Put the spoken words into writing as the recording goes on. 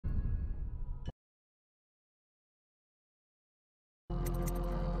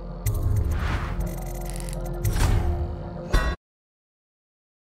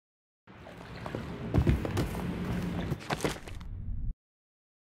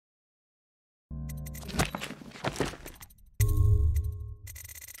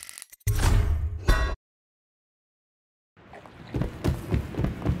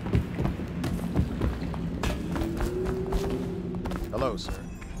closer.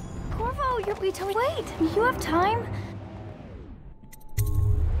 Corvo, wait! You have time?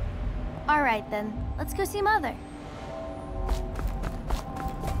 Alright then, let's go see Mother.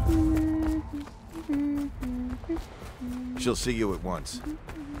 She'll see you at once.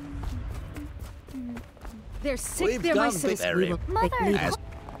 They're sick, they're my citizens. Mother!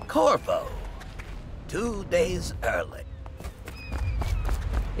 Corvo. 2 days early.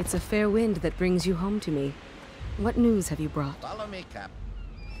 It's a fair wind that brings you home to me. What news have you brought? Follow me, Cap.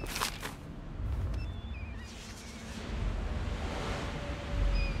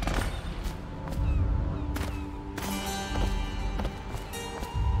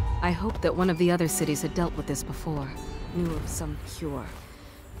 I hoped that one of the other cities had dealt with this before. Knew of some cure.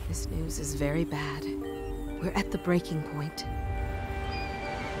 This news is very bad. We're at the breaking point.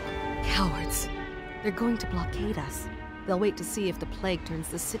 Cowards. They're going to blockade us. They'll wait to see if the plague turns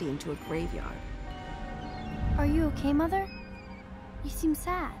the city into a graveyard. Are you okay, Mother? You seem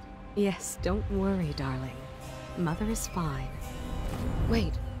sad. Yes, don't worry, darling. Mother is fine.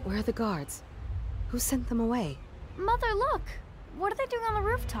 Wait, where are the guards? Who sent them away? Mother, look! What are they doing on the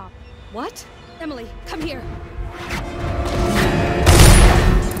rooftop? What? Emily, come here!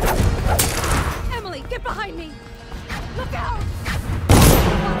 Emily, get behind me! Look out!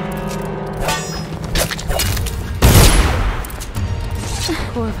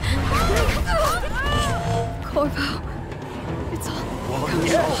 Corvo. Corvo. It's all...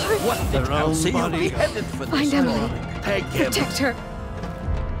 What the hell? See you be headed for this. Find Emily. Take him. Protect her.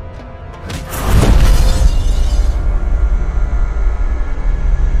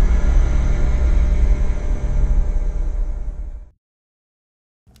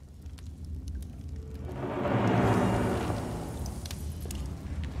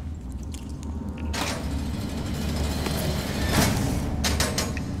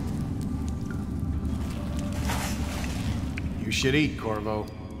 You should eat, Corvo.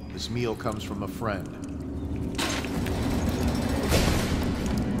 This meal comes from a friend.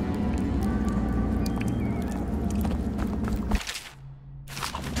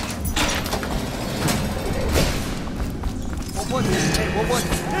 What was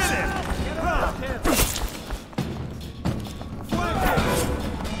it? Hit him!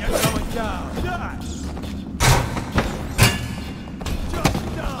 You're going down. Die! Just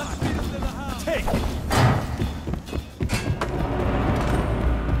die! Let's beat him to the house. Take it!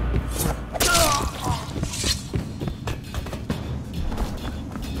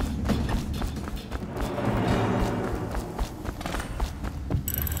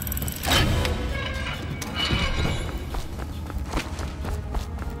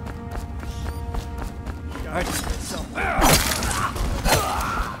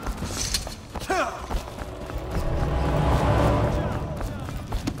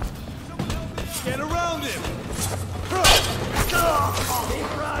 Get around him! Keep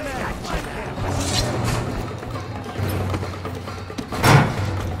running!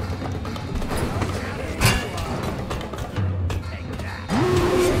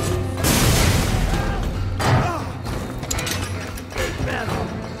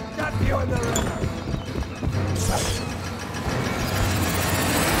 Got you in the river!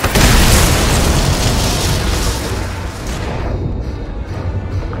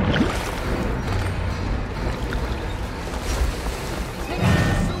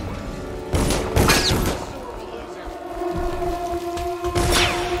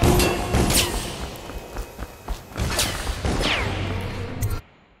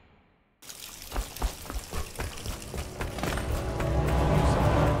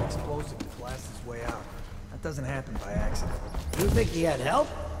 Doesn't happen by accident. You think he had help?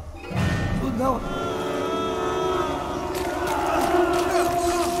 Who'd know?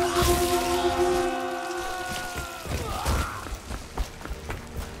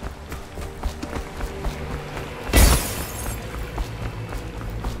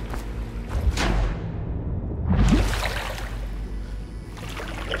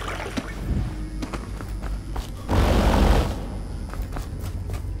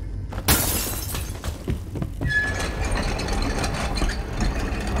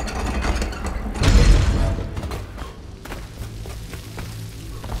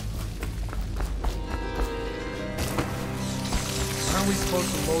 Aren't we supposed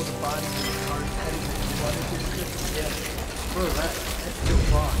to load the body with the cars heading to the flooded district? Yeah. Screw that. That's too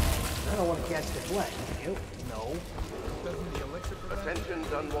far. I don't want to catch the plague. You? No. Doesn't the elixir prevent it? Attention,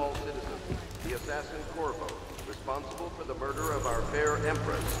 Dunwall citizens. The assassin Corvo, responsible for the murder of our fair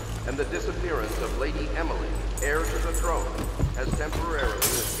Empress and the disappearance of Lady Emily, heir to the throne, has temporarily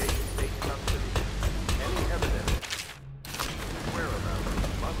escaped state custody. Any evidence of his whereabouts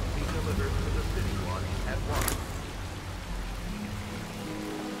must be delivered to the city watch at once.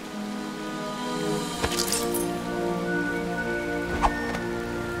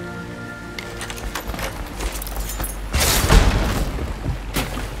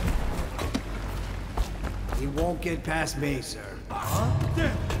 won't get past me, sir.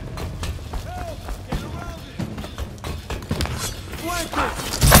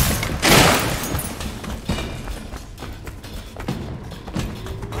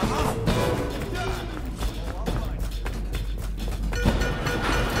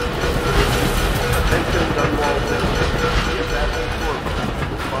 Attention, Dunwall citizens. The assassin Corvo,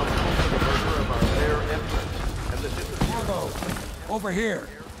 responsible for the murder of our fair empress and the disappearance. Over here.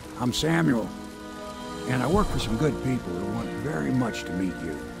 I'm Samuel, and I work for some good people who want very much to meet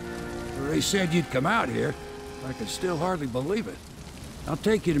you. They said you'd come out here. I can still hardly believe it. I'll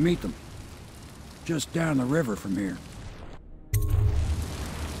take you to meet them. Just down the river from here.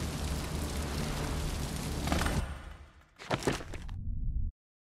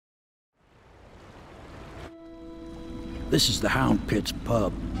 This is the Hound Pits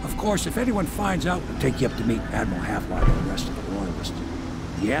pub. Of course, if anyone finds out, we'll take you up to meet Admiral Half-Life and the rest of the Royalists.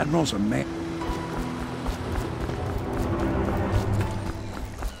 The Admiral's a man.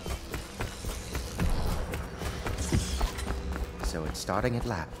 So it's starting at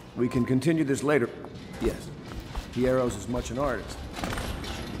lap. We can continue this later. Yes. Piero's as much an artist.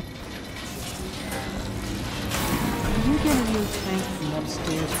 Can you get a new tank from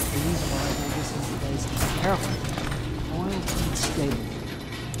upstairs, please, while I go listen to this? Careful. Oil and stable.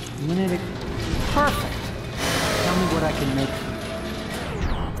 Unit perfect. Tell me what I can make for you.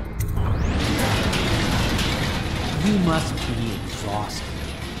 You must be exhausted.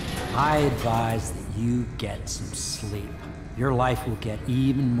 I advise that you get some sleep. Your life will get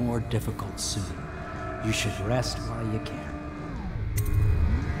even more difficult soon. You should rest while you can.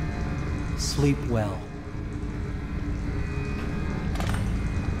 Sleep well.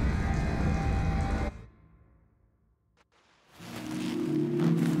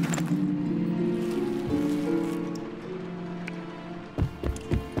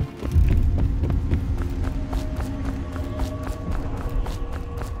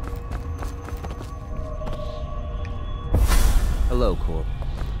 Hello, Corp.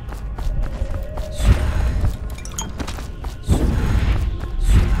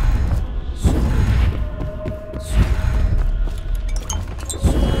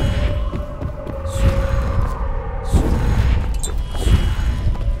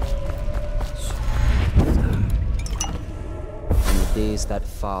 In the days that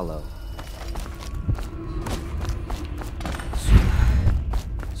follow,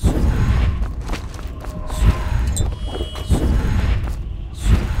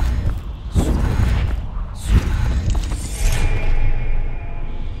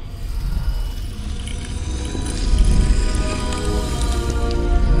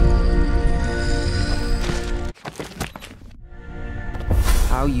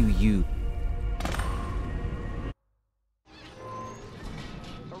 how you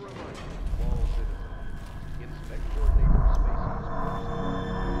A reminder to all citizens. Inspect your neighbor's spaces.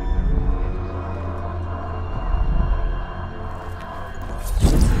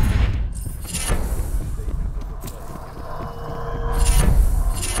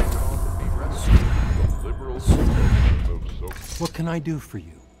 What can I do for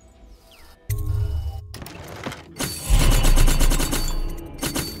you?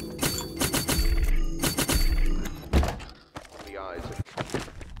 The eyes of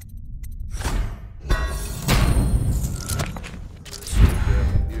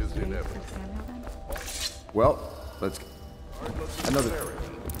death is inevitable. Well, let's... Another...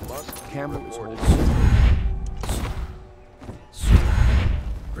 Must Camera is report. holding...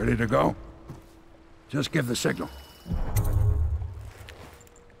 Ready to go? Just give the signal.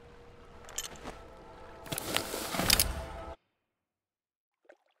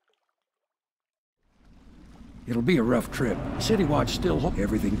 It'll be a rough trip. City Watch still hold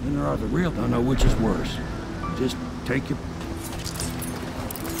everything, and there are the real. Don't know which is worse. Just take your...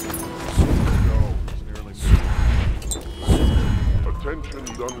 Attention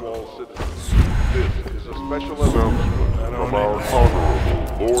Dunwall citizens. This is a special announcement from our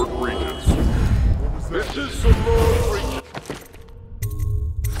Honorable Lord Regent. This is the Lord Regent.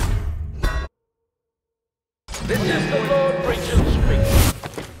 This is the Lord Regent speaking.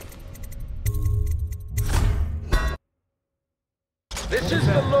 This is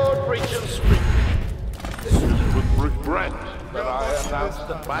the Lord Regent speaking. It is with regret that I announce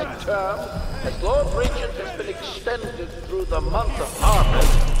That my term as Lord Regent has been extended through the month of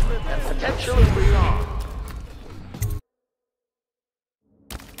harvest and potentially beyond.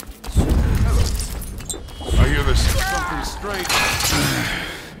 I hear this. Something strange.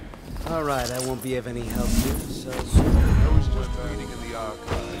 All right, I won't be of any help here, so... I was just reading in the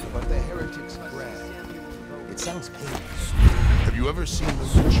archive about the Heretic's Grant. It sounds painful. Have you ever seen the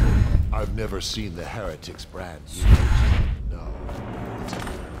ritual? I've never seen the heretics brand used. No, it's a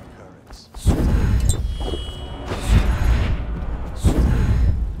rare occurrence.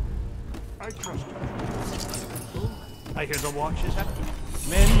 I trust you. I hear the watch is empty.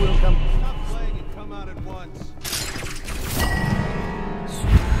 Men will come. Stop playing and come out at once.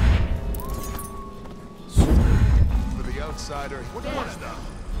 For the outsider, what do you want to know?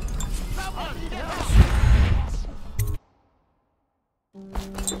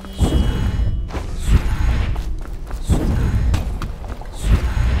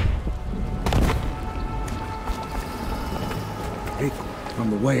 Hey,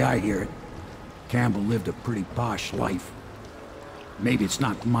 from the way I hear it, Campbell lived a pretty posh life. Maybe it's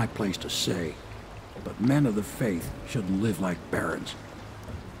not my place to say, but men of the faith shouldn't live like barons.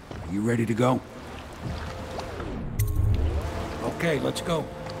 Are you ready to go? Okay, let's go.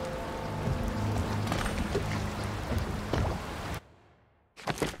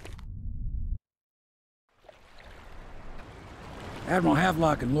 Admiral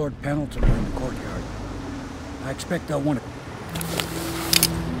Havelock and Lord Pendleton are in the courtyard. I expect they'll want to...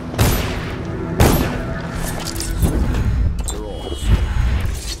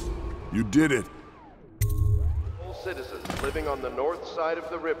 You did it. All citizens living on the north side of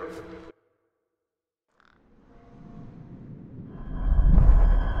the river.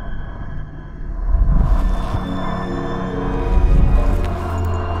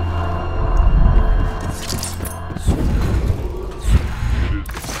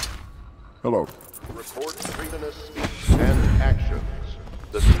 Hello. Report treasonous speech and actions.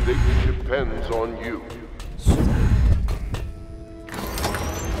 The state depends on you.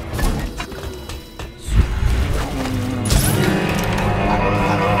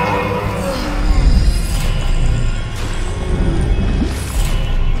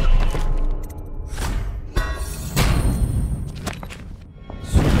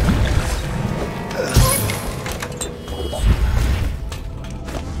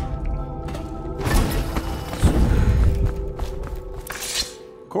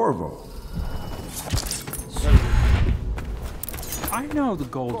 Corvo. I know the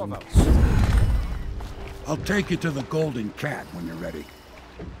Golden. I'll take you to the Golden Cat when you're ready.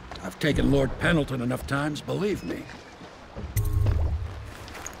 I've taken Lord Pendleton enough times, believe me.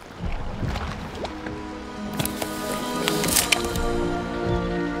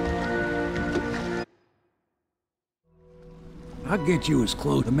 I'll get you as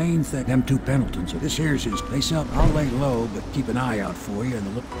close. The main thing, them two Pendletons. This here's his place up. I'll lay low, but keep an eye out for you and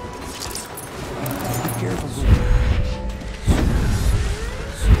the look. Be careful.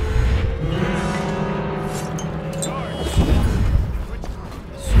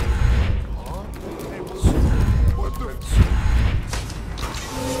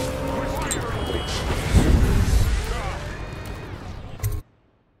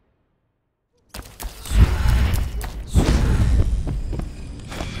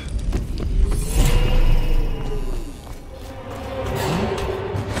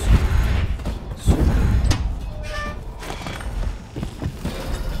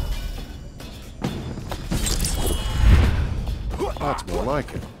 That's more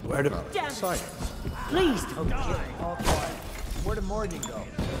like it. Where to... Science. Please don't get all quiet. Where did Morgan go?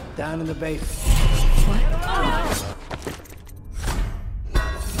 Down in the basement.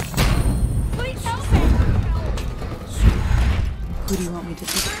 Please help me! Who do you want me to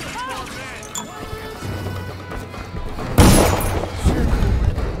do?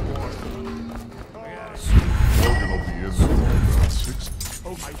 Morgan will be in there in about 6.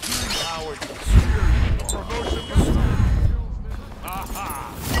 Oh, my hearing power is promotion. Aha!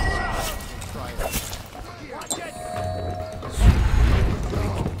 Try it. Watch it!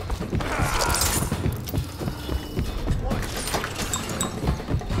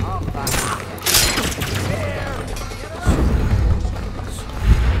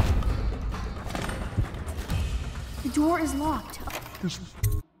 The door is locked.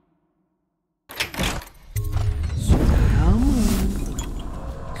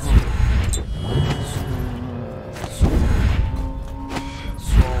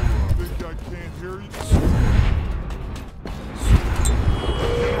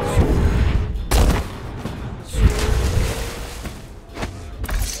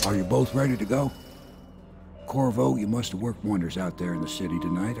 Are you both ready to go? Corvo, you must have worked wonders out there in the city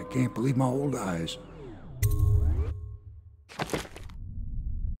tonight. I can't believe my old eyes.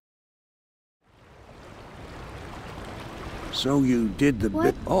 So you did the What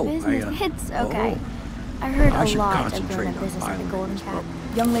bit. Oh, business? It's okay. I heard I a should lot of concentrate grown-up on business at the piloting Golden this Cat.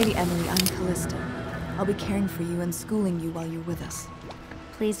 program. Young Lady Emily, I'm Callista. I'll be caring for you and schooling you while you're with us.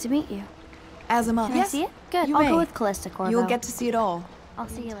 Pleased to meet you. Azima. Can I see it? Good. I'll go with Callista, Corvo. You'll get to see it all. I'll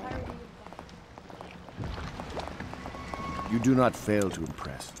see you later. You do not fail to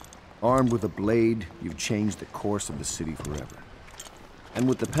impress. Armed with a blade, you've changed the course of the city forever. And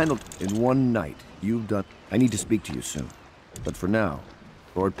with the Pendleton, in one night, you've done... I need to speak to you soon. But for now,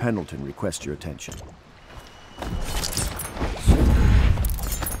 Lord Pendleton requests your attention.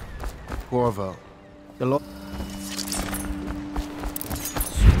 Corvo, the Lord...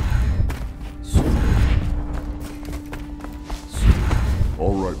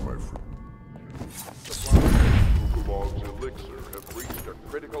 All right, my friend. Kukulov's elixir have reached a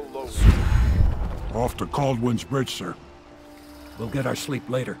critical low. Off to Caldwin's Bridge, sir. We'll get our sleep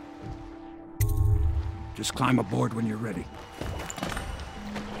later. Just climb aboard when you're ready.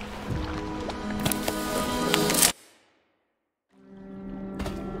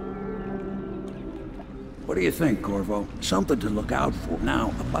 What do you think, Corvo? Something to look out for.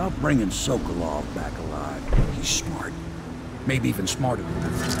 Now, about bringing Sokolov back alive. He's smart. Maybe even smarter than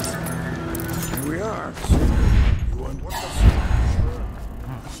that. Here we are. You want what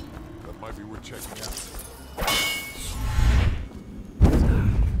that might be worth checking out.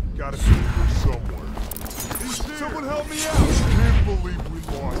 Gotta see here somewhere. Someone help me out! Can't believe we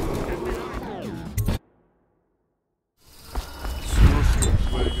lost. Seriously,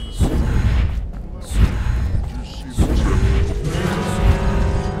 leg in the sea. Did you see the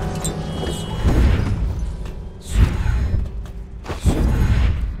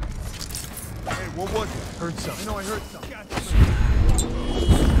Hey, what was it? Heard something. I know I heard something.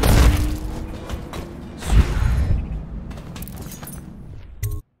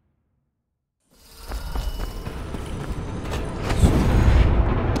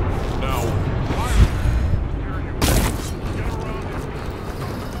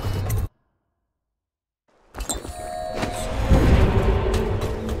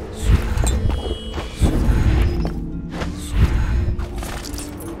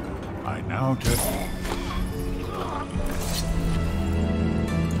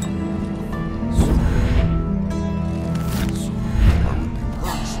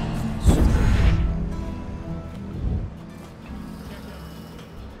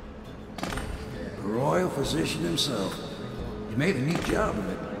 Physician himself. He made a neat job of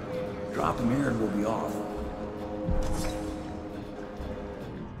it. Drop him here and we'll be off.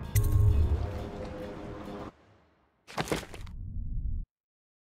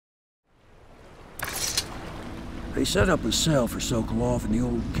 They set up a cell for Sokolov in the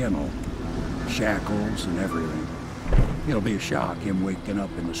old kennel. Shackles and everything. It'll be a shock, him waking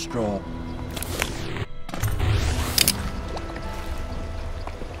up in the straw.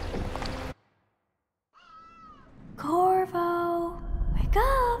 Corvo, wake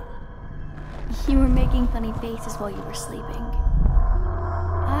up! You were making funny faces while you were sleeping.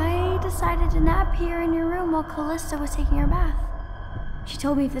 I decided to nap here in your room while Callista was taking her bath. She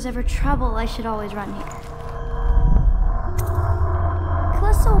told me if there's ever trouble, I should always run here.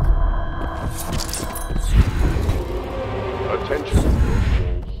 Callista will Attention, all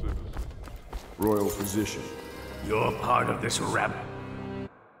citizens. Royal Physician. You're part of this rabble.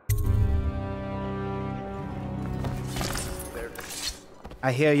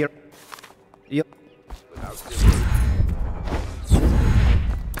 I hear you. The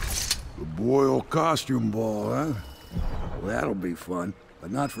Boyle costume ball, huh? Well, that'll be fun, but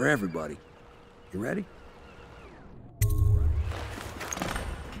not for everybody. You ready?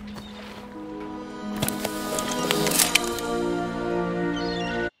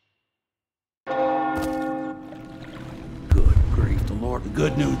 Good grief, the Lord. The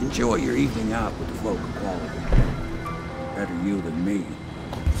good news, enjoy your evening out with the folk of quality. Better you than me.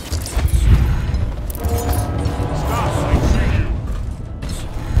 Stop, I see you.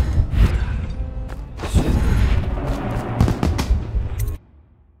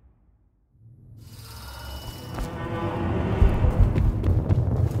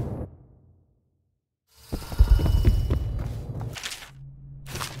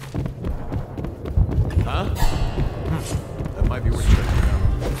 Huh? That might be worth checking out.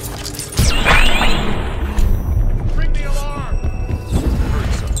 Ring the alarm!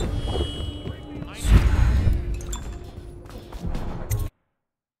 Heard something.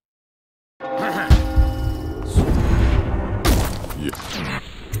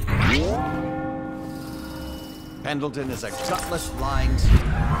 Pendleton is a gutless, lying...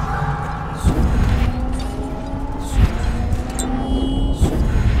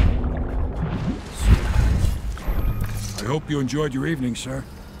 I hope you enjoyed your evening, sir.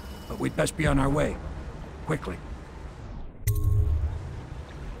 But we'd best be on our way. Quickly.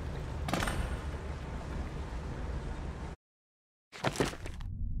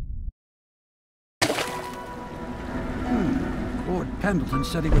 Lord Pendleton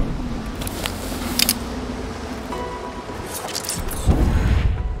said he would...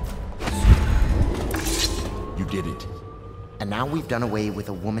 did it. And now we've done away with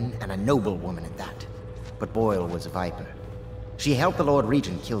a woman, and a noble woman at that. But Boyle was a viper. She helped the Lord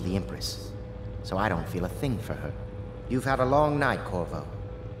Regent kill the Empress. So I don't feel a thing for her. You've had a long night, Corvo.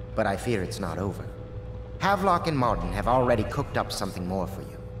 But I fear it's not over. Havelock and Martin have already cooked up something more for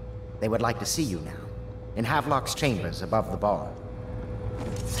you. They would like to see you now, in Havelock's chambers above the bar.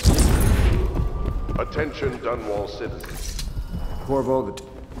 Attention, Dunwall citizens. Corvo,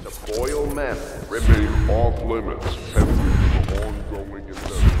 The Boyle Manor Remain off limits pending the ongoing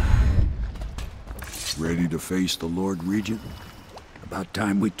investigation. Ready to face the Lord Regent? About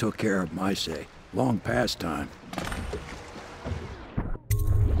time we took care of my say. Long past time.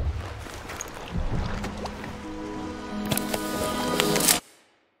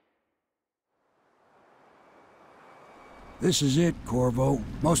 This is it, Corvo.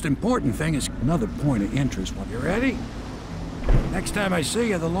 Most important thing is another point of interest. You ready? Next time I see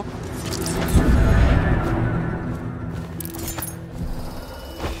you, the Lord...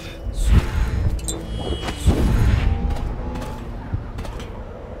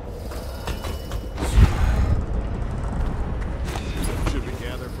 Should we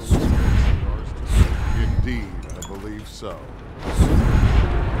gather for whispers? Indeed, I believe so.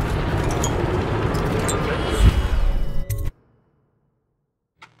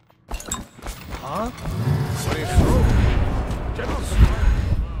 Huh? What is it? General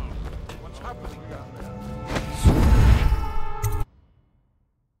what's happening down there?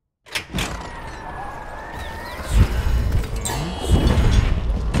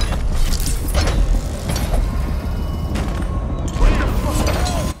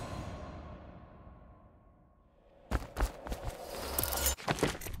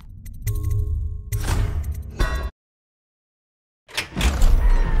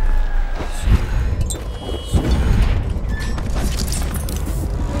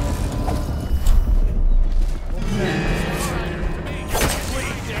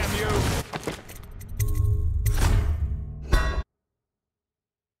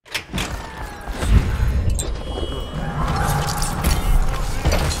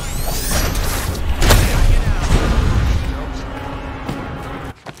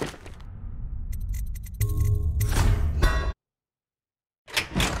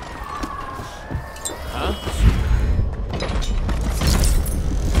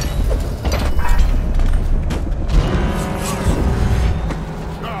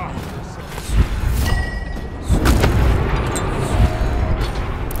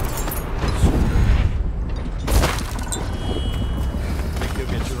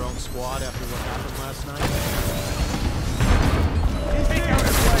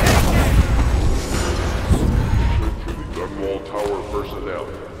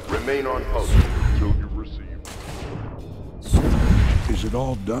 Remain on post until you receive. Is it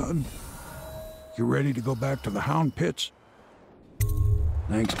all done? You ready to go back to the Hound Pits?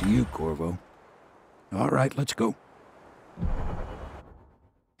 Thanks to you, Corvo. All right, let's go.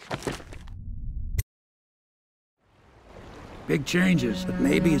 Big changes, but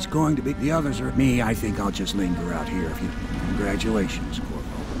maybe it's going to be the others or me. I think I'll just linger out here if you... Congratulations, Corvo.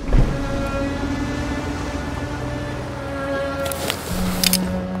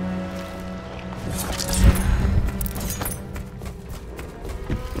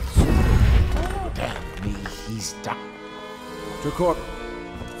 Damn me, he's done. To Corp.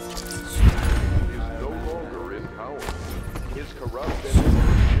 Is no longer in power. His corrupt and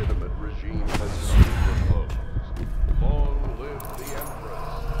illegitimate regime has come to a close. Long live the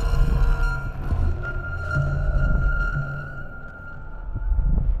Empress.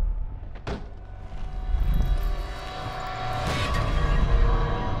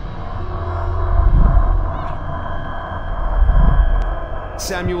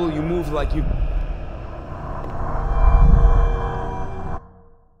 Samuel, you move like you...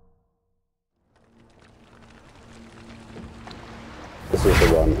 This is the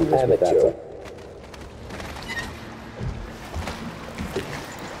one who was amateur.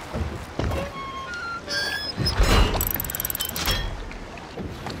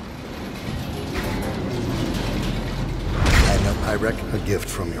 I reckon a gift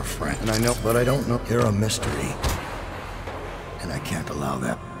from your friend. And I know, but I don't know. You're a mystery. And I can't allow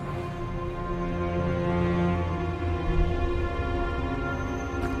that.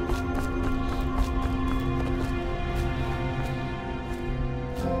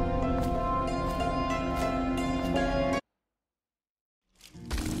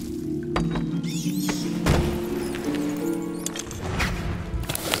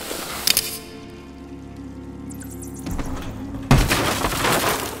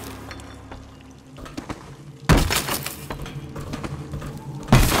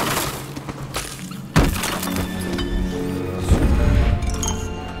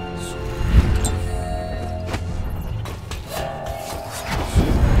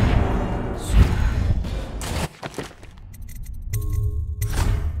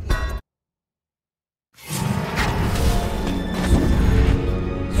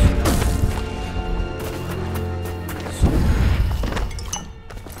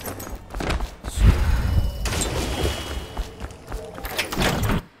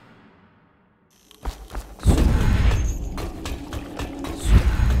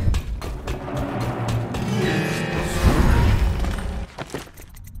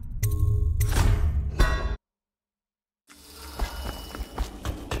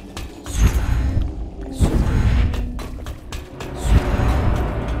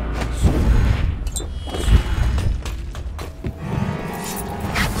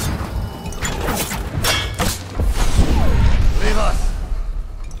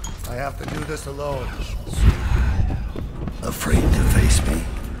 have to do this alone. Afraid to face me?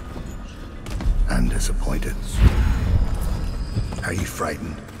 I'm disappointed. Are you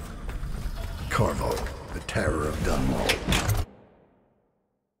frightened? Corvo, the terror of Dunwall.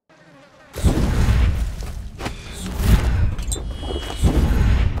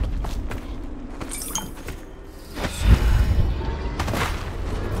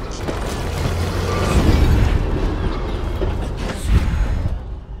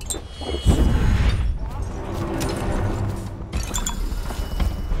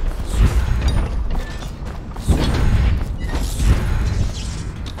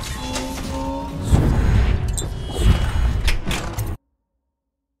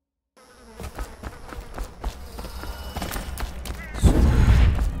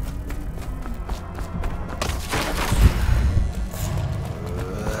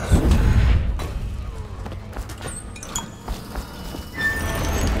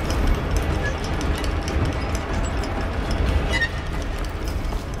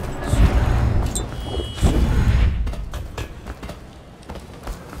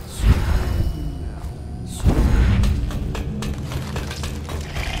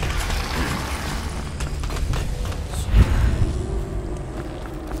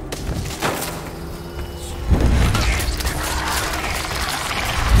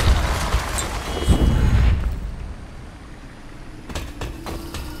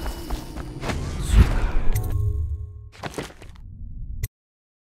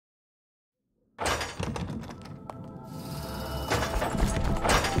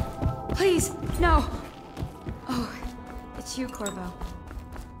 Please, no! Oh, it's you, Corvo.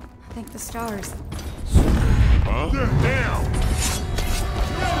 Thank the stars. Huh? Down!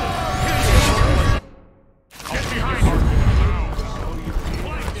 Get behind her!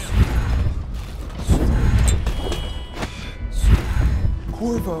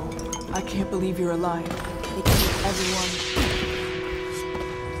 Corvo, I can't believe you're alive. They killed everyone.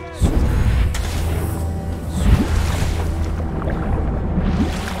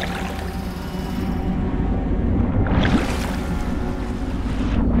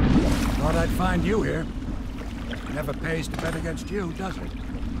 Thought I'd find you here. Never pays to bet against you, does it?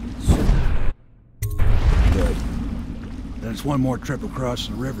 Good. Then it's one more trip across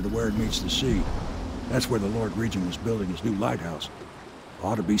the river to where it meets the sea. That's where the Lord Regent was building his new lighthouse.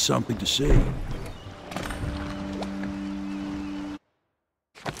 Ought to be something to see.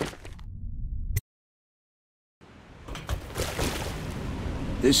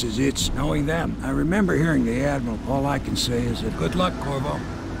 This is it, knowing them. I remember hearing the Admiral. All I can say is that good luck, Corvo.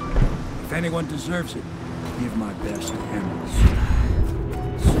 If anyone deserves it, give my best to Emerald.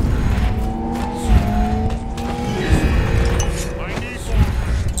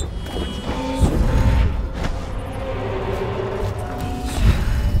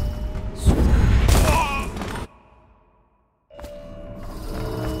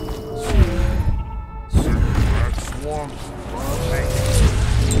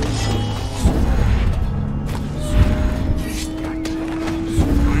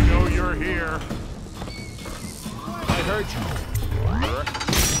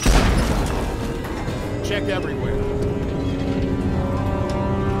 Check everywhere.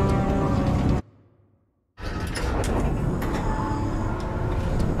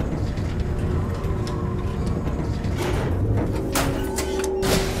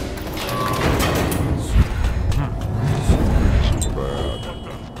 Too bad.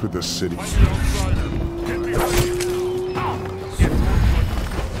 Could the city... Did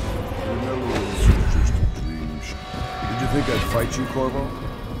you think I'd fight you, Corvo?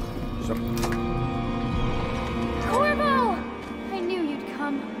 Corvo! I knew you'd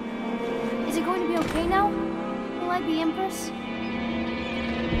come. Is it going to be okay now? Will I be Empress?